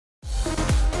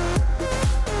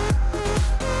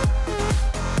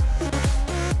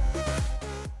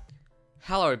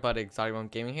Hello everybody, Exotic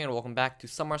Gaming here, and welcome back to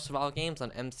Summer Survival Games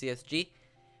on MCSG.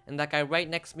 And that guy right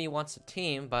next to me wants to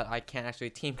team, but I can't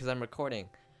actually team because I'm recording.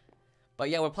 But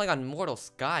yeah, we're playing on Mortal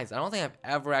Skies. I don't think I've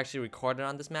ever actually recorded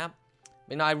on this map.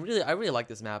 But no, I really like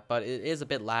this map, but it is a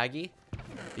bit laggy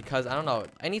because I don't know,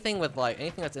 anything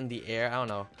that's in the air, I don't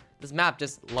know. This map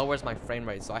just lowers my frame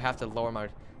rate, so I have to lower my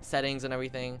settings and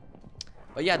everything.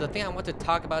 But yeah, the thing I want to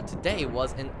talk about today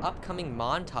was an upcoming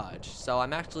montage. So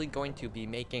I'm actually going to be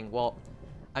making, well,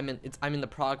 I'm in the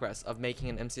progress of making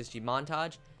an MCSG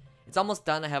montage. It's almost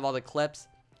done. I have all the clips.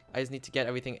 I just need to get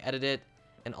everything edited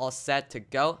and all set to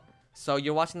go. So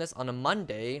you're watching this on a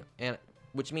Monday, and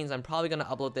which means I'm probably gonna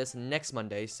upload this next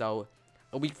Monday. So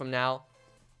a week from now,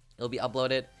 it'll be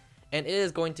uploaded, and it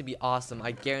is going to be awesome.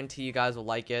 I guarantee you guys will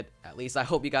like it. At least I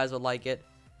hope you guys will like it.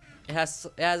 It has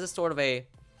a sort of a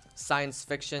science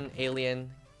fiction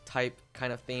alien type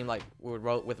kind of theme, like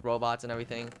with robots and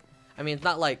everything. I mean, it's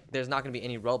not like there's not gonna be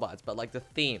any robots, but like the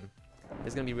theme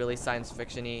is gonna be really science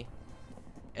fiction-y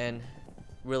and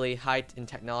really high in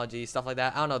technology, stuff like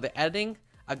that. I don't know, the editing,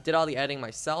 I did all the editing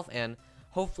myself, and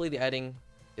hopefully the editing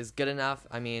is good enough.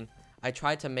 I mean, I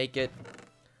tried to make it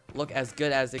look as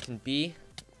good as it can be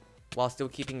while still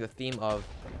keeping the theme of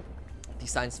the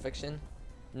science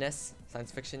fiction-ness.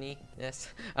 Science fiction-y-ness.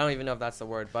 I don't even know if that's the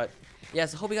word, but yeah,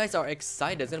 so hope you guys are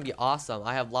excited. It's gonna be awesome.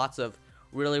 I have lots of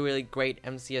really great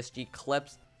MCSG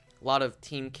clips, a lot of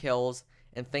team kills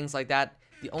and things like that.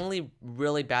 The only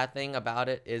really bad thing about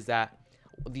it is that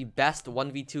the best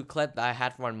 1v2 clip that I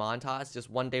had from our montage just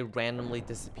one day randomly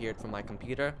disappeared from my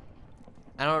computer.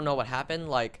 I don't know what happened.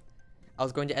 Like, I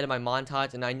was going to edit my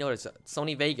montage and I noticed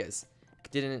Sony Vegas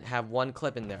didn't have one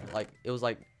clip in there. Like, it was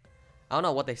like, I don't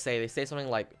know what they say. They say something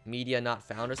like media not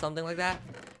found or something like that.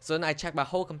 So then I checked my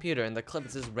whole computer and the clip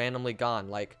is just randomly gone.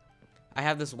 Like, I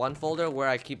have this one folder where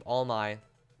I keep all my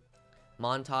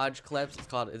montage clips. It's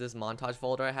called this montage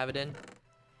folder I have it in.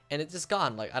 And it's just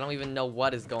gone. Like, I don't even know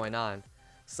what is going on.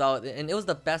 So, and it was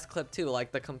the best clip too.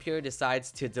 Like, the computer decides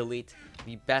to delete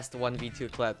the best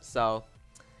 1v2 clip. So,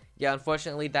 yeah,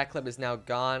 unfortunately that clip is now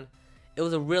gone. It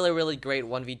was a really great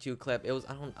 1v2 clip. It was,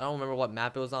 I don't remember what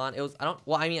map it was on. It was,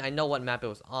 well, I mean, I know what map it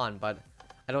was on, but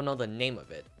I don't know the name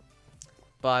of it.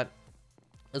 But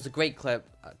it was a great clip.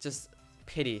 Just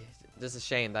pity. Just a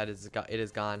shame that it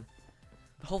is gone.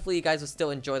 But hopefully you guys will still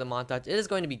enjoy the montage. It is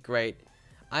going to be great.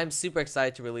 I'm super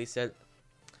excited to release it.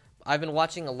 I've been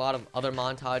watching a lot of other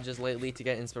montages lately to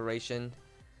get inspiration,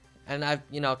 and I've,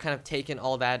 you know, kind of taken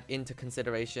all that into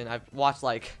consideration. I've watched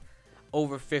like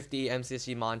over 50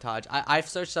 MCSG montage. I've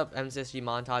searched up MCSG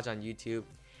montage on YouTube,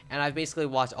 and I've basically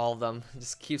watched all of them.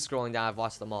 Just keep scrolling down. I've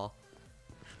watched them all.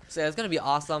 So yeah, it's gonna be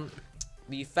awesome.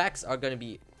 The effects are gonna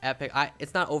be epic.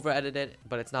 It's not over edited,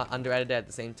 but it's not under edited at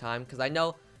the same time, because I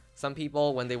know some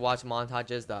people, when they watch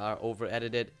montages that are over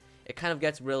edited, it kind of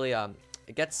gets really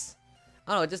it gets,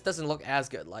 I don't know, it just doesn't look as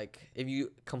good. Like, if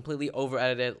you completely over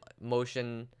edited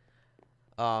motion,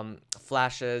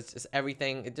 flashes, just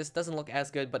everything, it just doesn't look as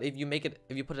good. But if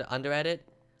you put it under edit,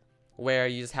 where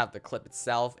you just have the clip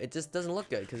itself, it just doesn't look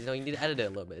good, because, you know, you need to edit it a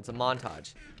little bit. It's a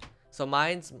montage. So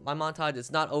my montage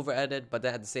is not over edited, but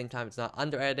then at the same time it's not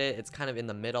under edited. It's kind of in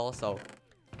the middle. So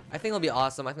I think it'll be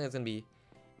awesome. I think it's gonna be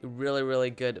a really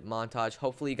good montage.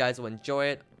 Hopefully you guys will enjoy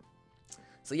it.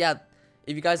 So yeah,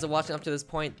 if you guys are watching up to this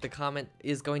point, the comment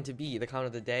is going to be the comment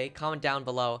of the day. Comment down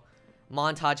below,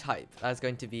 montage hype. That's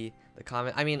going to be the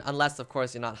comment. I mean, unless of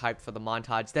course you're not hyped for the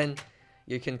montage, then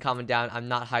you can comment down, I'm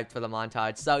not hyped for the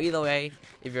montage. So either way,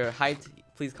 if you're hyped,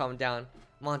 please comment down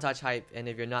montage hype, and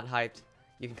if you're not hyped,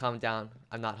 you can comment down,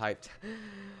 I'm not hyped.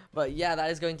 But yeah, that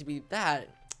is going to be that.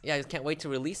 Yeah, I just can't wait to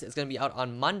release it. It's going to be out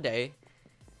on Monday.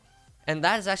 And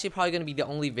that is actually probably going to be the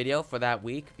only video for that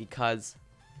week, because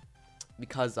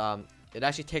it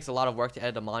actually takes a lot of work to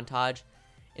edit a montage.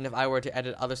 And if I were to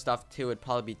edit other stuff too, it'd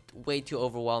probably be way too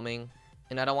overwhelming.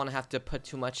 And I don't want to have to put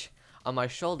too much on my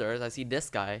shoulders. I see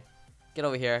this guy. Get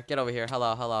over here. Get over here.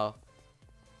 Hello.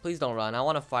 Please don't run. I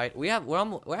want to fight. We're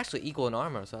actually equal in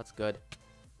armor, so that's good.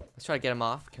 Let's try to get him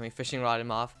off. Can we fishing rod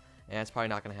him off? And it's probably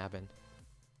not going to happen.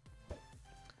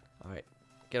 Alright.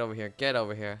 Get over here. Get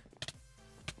over here.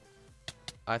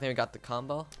 I think we got the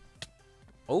combo.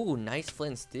 Oh, nice flint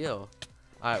and steel.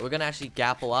 Alright, we're going to actually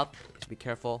gapple up. Just be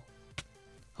careful.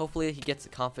 Hopefully he gets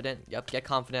confident. Yep, get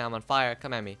confident. I'm on fire.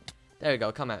 Come at me. There you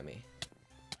go. Come at me.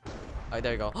 Alright,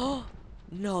 there you go. Oh,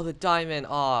 no, the diamond.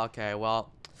 Oh, okay.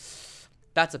 Well,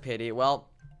 that's a pity. Well,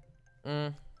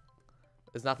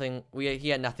 there's nothing. He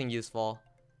had nothing useful,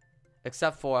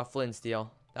 except for a flint and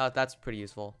steel. That's pretty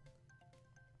useful.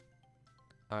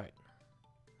 All right,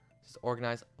 just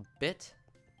organize a bit.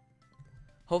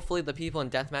 Hopefully, the people in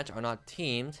deathmatch are not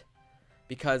teamed,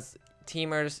 because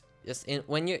teamers just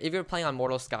if you're playing on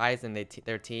Mortal Skies and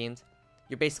they're teamed,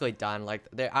 you're basically done. Like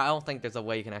I don't think there's a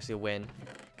way you can actually win,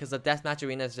 because the deathmatch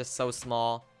arena is just so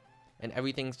small, and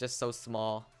everything's just so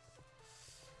small.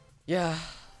 Yeah,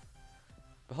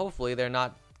 but hopefully they're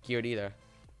not geared either.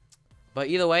 But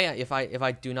either way, if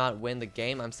I do not win the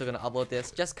game, I'm still gonna upload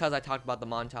this just cause I talked about the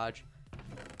montage.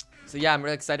 So yeah, I'm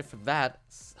really excited for that.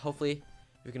 Hopefully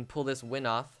we can pull this win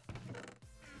off.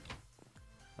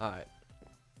 All right.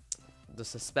 The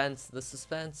suspense,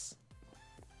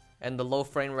 and the low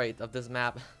frame rate of this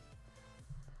map.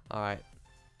 All right.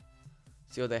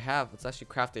 See what they have. Let's actually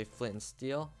craft a flint and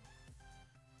steel.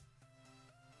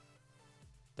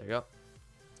 There you go.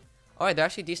 All right, they're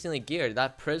actually decently geared.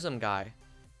 That prism guy.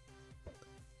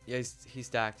 Yeah, he's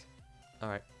stacked. All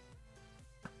right.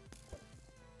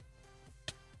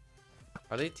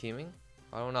 Are they teaming?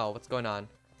 I don't know what's going on.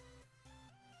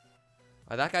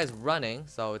 That guy's running,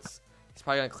 so he's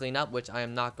probably gonna clean up, which I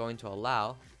am not going to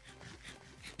allow.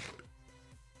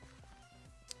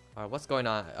 Alright, what's going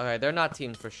on? Okay, they're not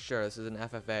teamed for sure. This is an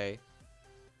FFA.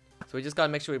 So we just gotta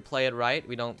make sure we play it right.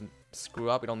 We don't screw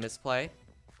up, we don't misplay.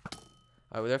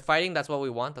 Alright, they're fighting, that's what we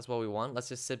want, that's what we want. Let's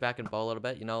just sit back and bow a little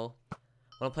bit, you know.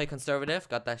 Wanna play conservative,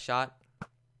 got that shot.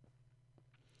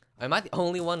 Am I the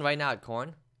only one right now at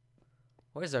corn?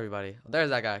 Where's everybody? Oh, there's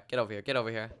that guy. Get over here, get over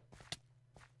here.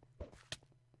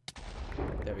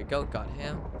 There we go, got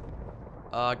him.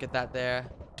 Get that there.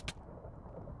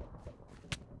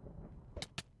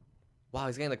 Wow,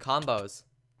 he's getting the combos.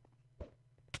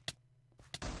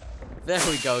 There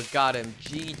we go, got him.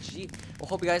 GG. Well,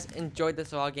 hope you guys enjoyed this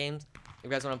Survival Games. If you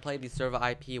guys want to play, the server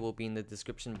IP will be in the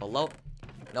description below.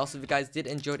 And also, if you guys did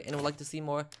enjoy it and would like to see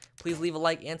more, please leave a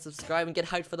like and subscribe and get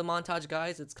hyped for the montage,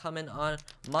 guys. It's coming on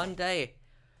Monday.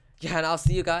 Yeah, and I'll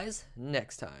see you guys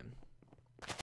next time.